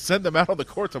just send them out on the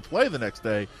court to play the next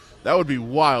day. That would be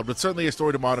wild, but certainly a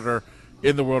story to monitor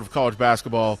in the world of college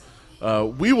basketball.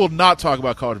 We will not talk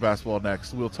about college basketball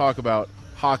next. We'll talk about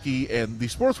hockey and the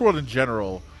sports world in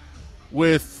general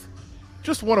with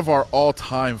just one of our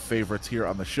all-time favorites here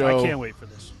on the show. I can't wait for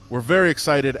this. We're very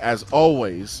excited, as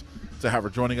always, to have her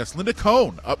joining us. Linda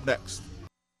Cohn up next.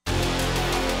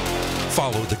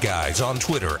 Follow the guys on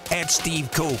Twitter at Steve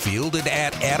Cofield and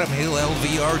at Adam Hill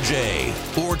LVRJ,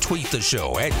 or tweet the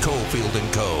show at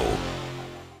Cofield & Co.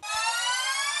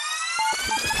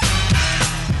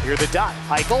 Here's the dot.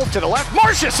 Eichel to the left.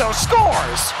 Marchessault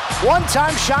scores!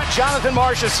 One-time shot, Jonathan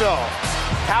Marchessault.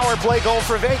 Power play goal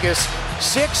for Vegas.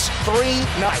 6-3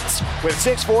 Knights with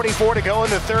 6:44 to go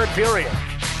in the third period.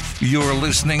 You're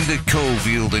listening to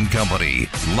Cofield & Company,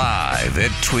 live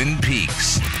at Twin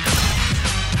Peaks.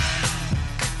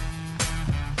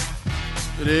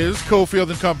 It is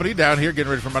Cofield & Company down here getting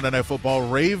ready for Monday Night Football.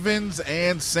 Ravens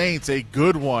and Saints, a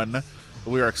good one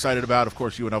we are excited about. Of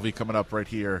course, UNLV coming up right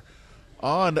here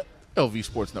on LV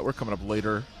Sports Network coming up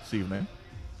later this evening.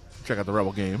 Check out the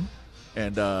Rebel game.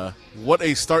 And what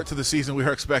a start to the season we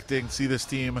are expecting to see this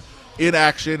team in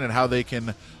action and how they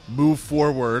can move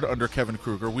forward under Kevin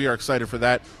Kruger. We are excited for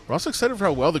that. We're also excited for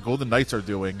how well the Golden Knights are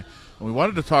doing. And we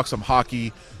wanted to talk some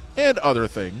hockey and other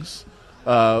things.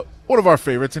 One of our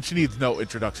favorites, and she needs no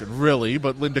introduction really,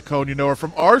 but Linda Cohn, you know her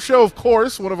from our show, of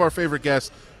course, one of our favorite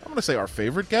guests. I'm going to say our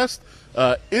favorite guest.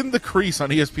 In the Crease on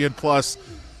ESPN+,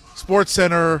 Sports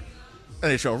Center,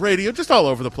 NHL Radio, just all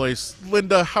over the place.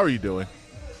 Linda, how are you doing?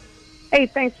 Hey,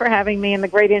 thanks for having me and the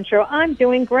great intro. I'm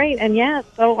doing great, and yes,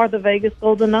 so are the Vegas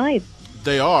Golden Knights.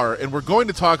 They are, and we're going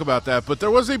to talk about that, but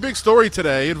there was a big story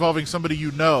today involving somebody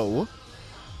you know.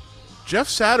 Jeff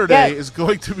Saturday is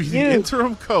going to be the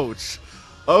interim coach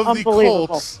of the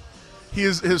Colts.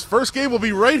 His first game will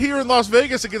be right here in Las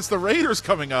Vegas against the Raiders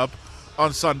coming up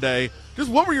on Sunday. Just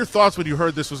what were your thoughts when you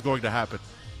heard this was going to happen?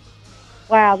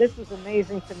 Wow, this was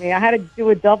amazing to me. I had to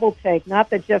do a double take. Not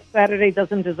that Jeff Saturday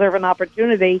doesn't deserve an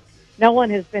opportunity. No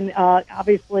one has been,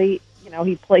 obviously, you know,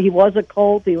 he was a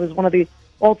Colt. He was one of the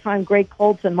all-time great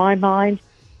Colts in my mind.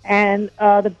 And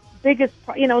the biggest,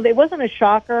 you know, it wasn't a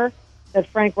shocker that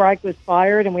Frank Reich was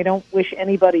fired, and we don't wish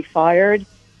anybody fired.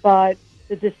 But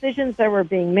the decisions that were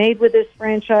being made with this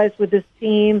franchise, with this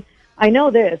team, I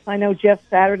know this. I know Jeff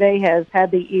Saturday has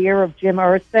had the ear of Jim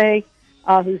Irsay,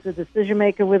 who's the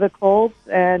decision-maker with the Colts,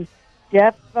 and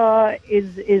Jeff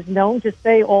is known to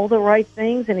say all the right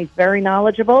things, and he's very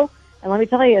knowledgeable. And let me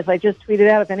tell you, as I just tweeted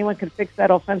out, if anyone can fix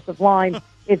that offensive line,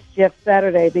 it's Jeff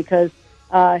Saturday, because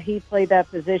he played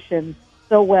that position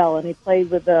so well, and he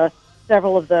played with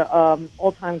several of the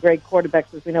all-time great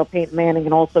quarterbacks, as we know, Peyton Manning,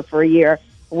 and also for a year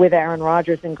with Aaron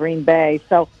Rodgers in Green Bay.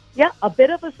 So, yeah, a bit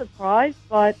of a surprise,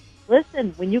 but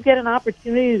listen, when you get an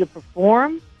opportunity to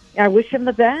perform, I wish him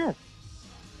the best.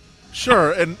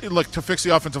 Sure, and look, to fix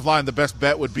the offensive line, the best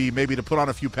bet would be maybe to put on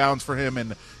a few pounds for him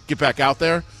and get back out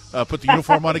there, put the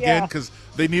uniform on again, because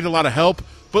they need a lot of help.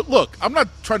 But look, I'm not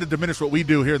trying to diminish what we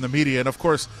do here in the media, and of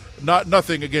course,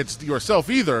 nothing against yourself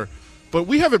either, but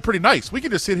we have it pretty nice. We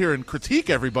can just sit here and critique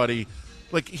everybody.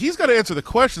 Like, he's got to answer the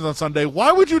questions on Sunday.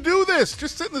 Why would you do this?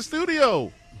 Just sit in the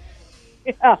studio.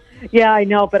 Yeah, I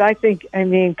know, but I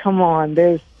mean, come on.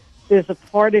 There's a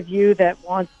part of you that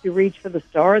wants to reach for the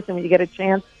stars, and when you get a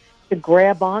chance to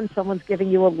grab on, someone's giving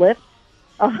you a lift.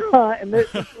 And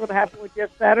this is what happened with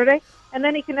Jeff Saturday. And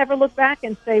then he can never look back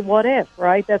and say, what if,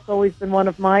 right? That's always been one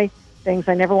of my things.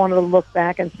 I never wanted to look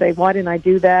back and say, why didn't I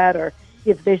do that, or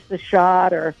give this a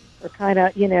shot, or kind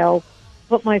of,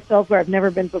 put myself where I've never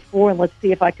been before, and let's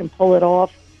see if I can pull it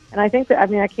off. And I think that,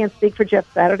 I can't speak for Jeff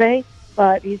Saturday,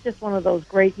 but he's just one of those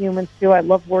great humans, too. I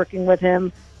love working with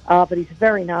him, but he's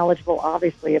very knowledgeable,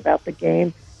 obviously, about the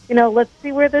game. Let's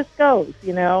see where this goes.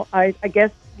 I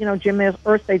guess, Jim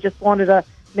Irsay just wanted to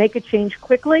make a change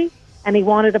quickly, and he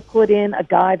wanted to put in a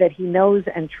guy that he knows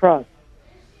and trusts.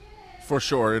 For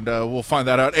sure, and we'll find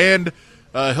that out. And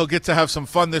he'll get to have some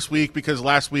fun this week, because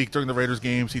last week during the Raiders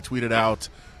games, he tweeted out,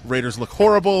 Raiders look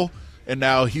horrible, and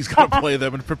now he's going to play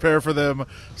them and prepare for them.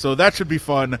 So that should be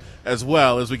fun as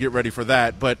well as we get ready for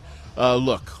that. But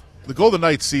look, the Golden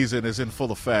Knights season is in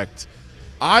full effect.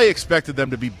 I expected them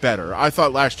to be better. I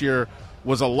thought last year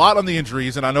was a lot on the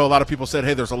injuries, and I know a lot of people said,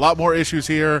 hey, there's a lot more issues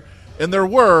here, and there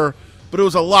were, but it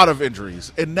was a lot of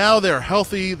injuries. And now they're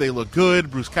healthy. They look good.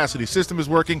 Bruce Cassidy's system is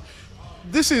working.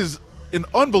 This is an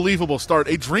unbelievable start,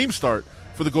 a dream start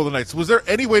for the Golden Knights. Was there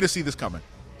any way to see this coming?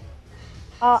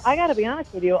 I got to be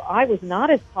honest with you. I was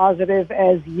not as positive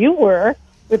as you were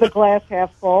with the glass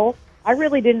half full. I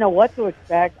really didn't know what to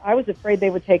expect. I was afraid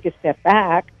they would take a step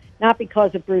back, not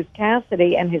because of Bruce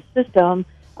Cassidy and his system,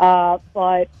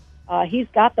 but he's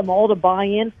got them all to buy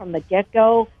in from the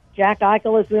get-go. Jack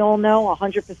Eichel, as we all know,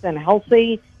 100%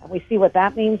 healthy, and we see what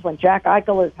that means when Jack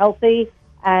Eichel is healthy,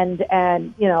 and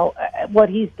what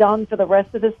he's done for the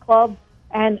rest of this club,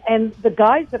 and the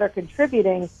guys that are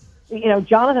contributing.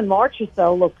 Jonathan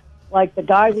Marchessault looked like the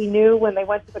guy we knew when they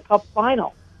went to the Cup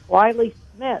final. Riley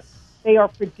Smith, they are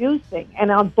producing, and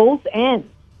on both ends,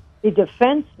 the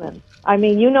defensemen.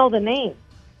 You know the name,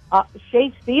 Shea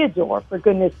Theodore, for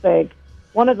goodness sake,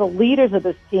 one of the leaders of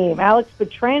this team. Alex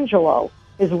Pietrangelo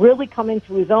has really come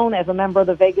into his own as a member of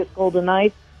the Vegas Golden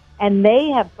Knights, and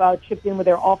they have chipped in with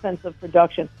their offensive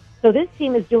production. So this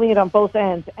team is doing it on both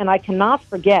ends, and I cannot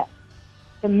forget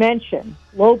to mention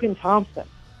Logan Thompson.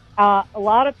 A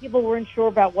lot of people weren't sure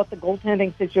about what the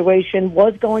goaltending situation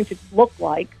was going to look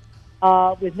like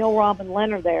with no Robin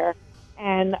Leonard there.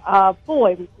 And,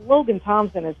 Logan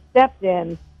Thompson has stepped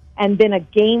in and been a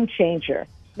game changer,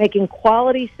 making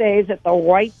quality saves at the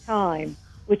right time,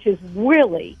 which has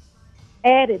really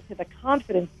added to the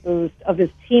confidence boost of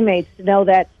his teammates to know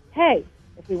that, hey,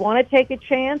 if we want to take a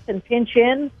chance and pinch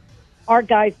in, our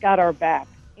guys got our back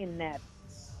in net.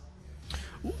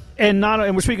 And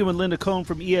we're speaking with Linda Cohn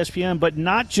from ESPN, but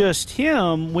not just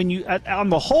him. On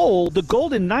the whole, the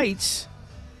Golden Knights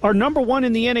are number one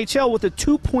in the NHL with a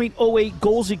 2.08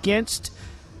 goals against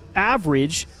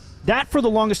average. That, for the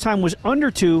longest time, was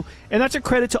under 2, and that's a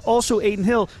credit to also Adin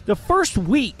Hill. The first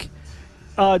week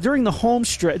during the home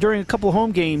stretch, during a couple of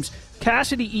home games,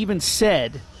 Cassidy even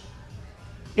said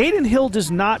Adin Hill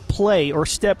does not play or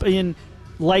step in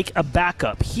like a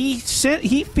backup. He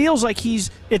feels like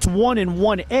it's 1 and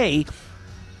 1A.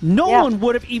 No one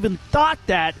would have even thought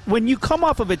that when you come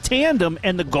off of a tandem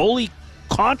and the goalie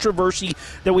controversy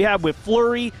that we have with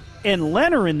Fleury and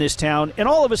Leonard in this town, and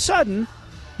all of a sudden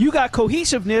you got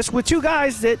cohesiveness with two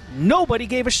guys that nobody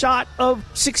gave a shot of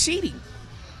succeeding.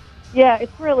 Yeah,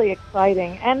 it's really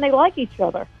exciting, and they like each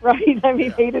other, right?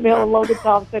 Adin Hill and Logan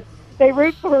Thompson, they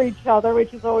root for each other,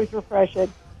 which is always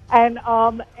refreshing. And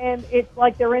it's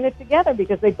like they're in it together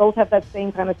because they both have that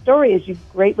same kind of story, as you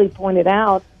greatly pointed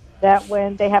out, that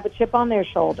when they have a chip on their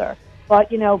shoulder. But,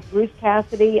 Bruce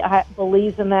Cassidy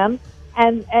believes in them.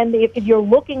 And if you're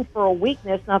looking for a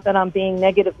weakness, not that I'm being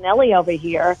negative Nelly over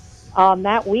here,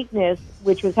 that weakness,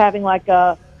 which was having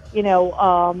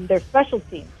their special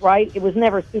teams, right? It was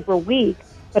never super weak,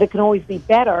 but it can always be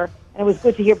better. And it was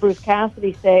good to hear Bruce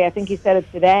Cassidy say, I think he said it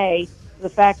today, the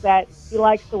fact that he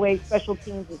likes the way special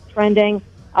teams is trending.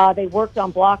 They worked on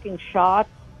blocking shots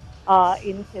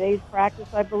in today's practice,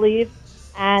 I believe,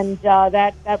 and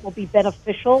that will be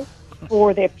beneficial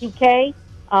for their PK,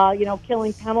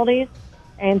 killing penalties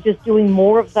and just doing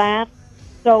more of that.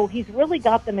 So he's really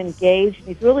got them engaged.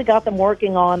 He's really got them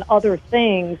working on other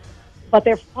things, but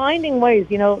they're finding ways.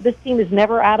 This team is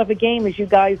never out of a game, as you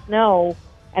guys know,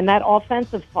 and that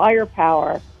offensive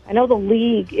firepower, I know the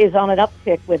league is on an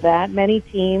uptick with that. Many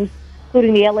teams,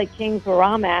 including the LA Kings where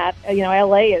I'm at,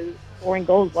 LA is scoring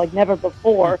goals like never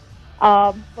before.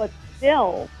 But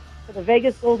still, for the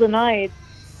Vegas Golden Knights,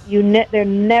 they're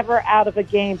never out of a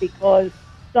game because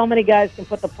so many guys can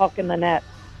put the puck in the net.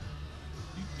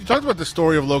 You talked about the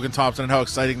story of Logan Thompson and how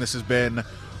exciting this has been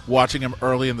watching him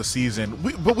early in the season.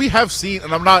 But we have seen,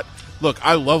 and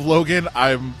I love Logan.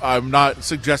 I'm not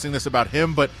suggesting this about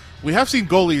him, but we have seen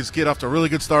goalies get off to really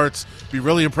good starts, be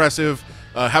really impressive,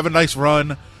 have a nice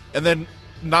run, and then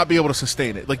not be able to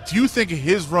sustain it. Like, do you think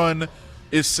his run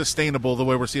is sustainable the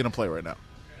way we're seeing him play right now?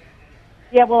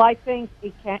 Yeah, well, I think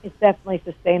it's definitely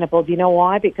sustainable. Do you know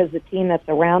why? Because the team that's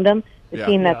around him, the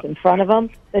team that's in front of him,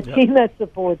 the team that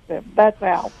supports him. That's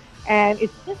how. And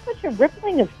it's just such a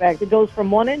rippling effect. It goes from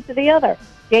one end to the other.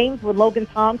 Games with Logan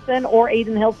Thompson or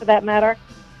Aiden Hill, for that matter,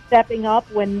 stepping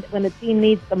up when the team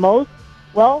needs the most.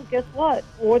 Well, guess what?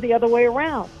 Or the other way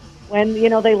around. When,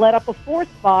 they let up a 4th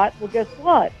spot, well, guess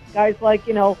what? Guys like,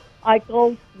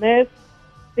 Eichel, Smith,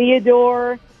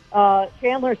 Theodore,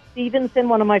 Chandler Stevenson,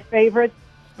 one of my favorites,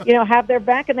 have their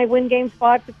back and they win games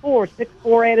 5-4,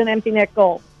 6-4 at an empty net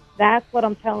goal. That's what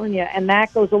I'm telling you, and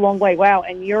that goes a long way. Wow,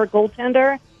 and you're a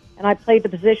goaltender, and I played the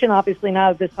position, obviously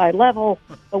not at this high level,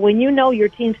 but when you know your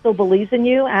team still believes in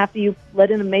you after you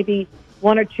let in maybe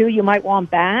 1 or 2 you might want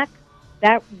back,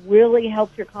 that really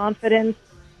helps your confidence,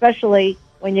 especially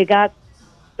when you got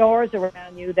stars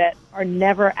around you that are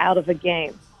never out of a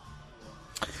game.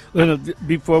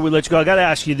 Before we let you go, I got to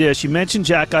ask you this. You mentioned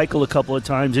Jack Eichel a couple of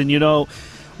times, and,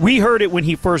 we heard it when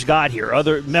he first got here.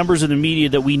 Other members of the media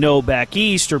that we know back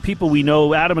east or people we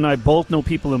know, Adam and I both know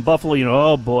people in Buffalo,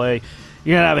 oh, boy,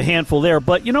 you're going to have a handful there.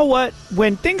 But you know what?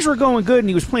 When things were going good and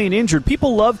he was playing injured,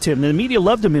 people loved him. The media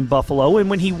loved him in Buffalo. And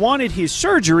when he wanted his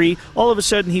surgery, all of a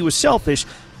sudden he was selfish.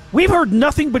 We've heard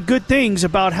nothing but good things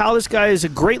about how this guy is a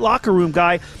great locker room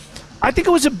guy. I think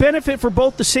it was a benefit for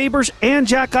both the Sabres and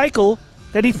Jack Eichel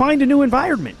that he find a new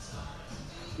environment.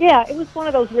 Yeah, it was one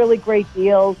of those really great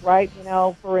deals, right?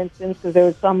 For instance, because there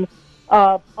was some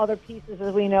other pieces,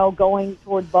 as we know, going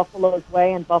toward Buffalo's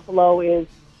way, and Buffalo is,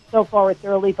 so far it's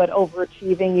early, but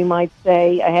overachieving, you might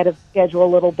say, ahead of schedule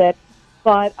a little bit.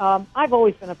 But I've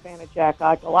always been a fan of Jack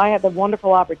Eichel. I had the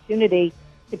wonderful opportunity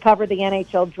to cover the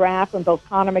NHL draft when both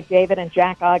Connor McDavid and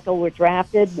Jack Eichel were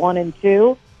drafted, 1 and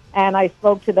 2, and I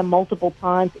spoke to them multiple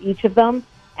times, each of them.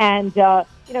 And,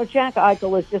 Jack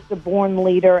Eichel is just a born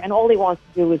leader, and all he wants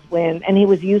to do is win. And he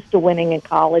was used to winning in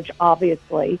college,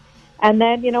 obviously. And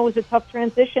then, it was a tough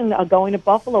transition going to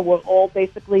Buffalo where all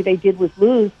basically they did was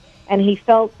lose. And he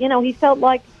felt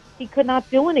like he could not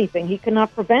do anything. He could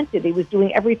not prevent it. He was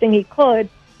doing everything he could.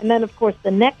 And then, of course,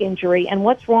 the neck injury. And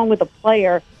what's wrong with a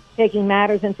player taking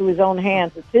matters into his own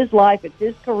hands? It's his life. It's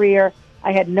his career.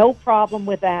 I had no problem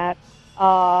with that.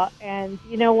 And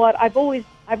you know what? I've always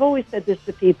said this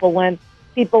to people when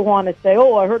people want to say,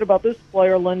 oh, I heard about this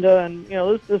player, Linda, and,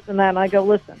 this and that. And I go,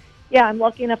 listen, yeah, I'm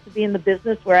lucky enough to be in the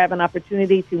business where I have an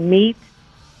opportunity to meet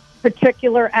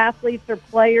particular athletes or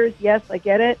players. Yes, I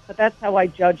get it, but that's how I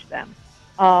judge them.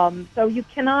 So you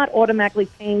cannot automatically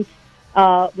paint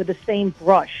with the same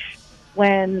brush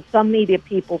when some media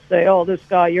people say, oh, this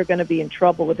guy, you're going to be in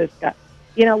trouble with this guy.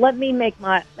 Let me make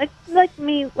let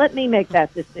me make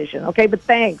that decision, okay? But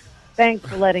thanks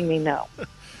for letting me know.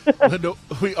 Linda,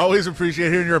 we always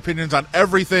appreciate hearing your opinions on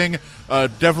everything.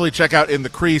 Definitely check out In the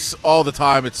Crease all the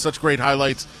time. It's such great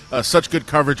highlights, such good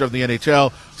coverage of the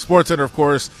NHL. SportsCenter, of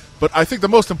course. But I think the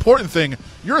most important thing,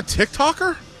 you're a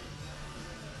TikToker?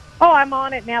 Oh, I'm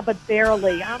on it now, but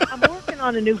barely. I'm working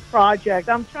on a new project.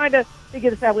 I'm trying to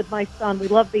figure this out with my son. We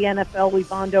love the NFL. We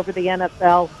bond over the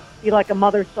NFL. Be like a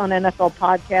mother-son NFL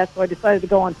podcast. So I decided to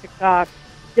go on TikTok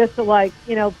just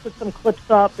to put some clips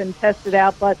up and test it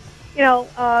out. But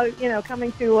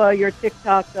coming to your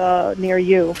TikTok near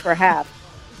you, perhaps.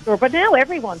 Sure, but now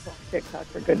everyone's on TikTok,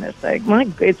 for goodness sake.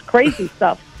 It's crazy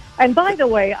stuff. And by the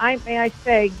way, may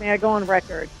I go on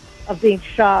record of being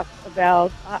shocked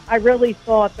about, I really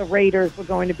thought the Raiders were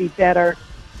going to be better.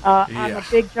 I'm a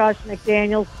big Josh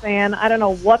McDaniels fan. I don't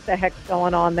know what the heck's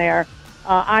going on there.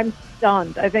 I'm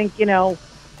stunned. I think,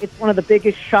 it's one of the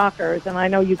biggest shockers, and I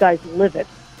know you guys live it.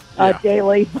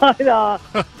 Daily, but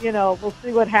we'll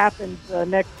see what happens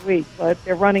next week. But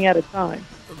they're running out of time.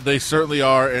 They certainly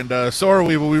are, and so are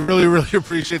we. But we really, really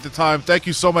appreciate the time. Thank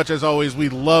you so much, as always. We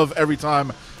love every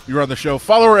time you're on the show.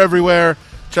 Follow her everywhere.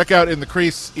 Check out In the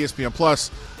Crease, ESPN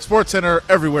Plus, SportsCenter,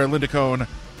 everywhere. Linda Cohn.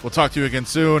 We'll talk to you again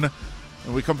soon.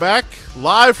 When we come back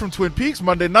live from Twin Peaks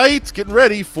Monday night, getting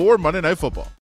ready for Monday Night Football.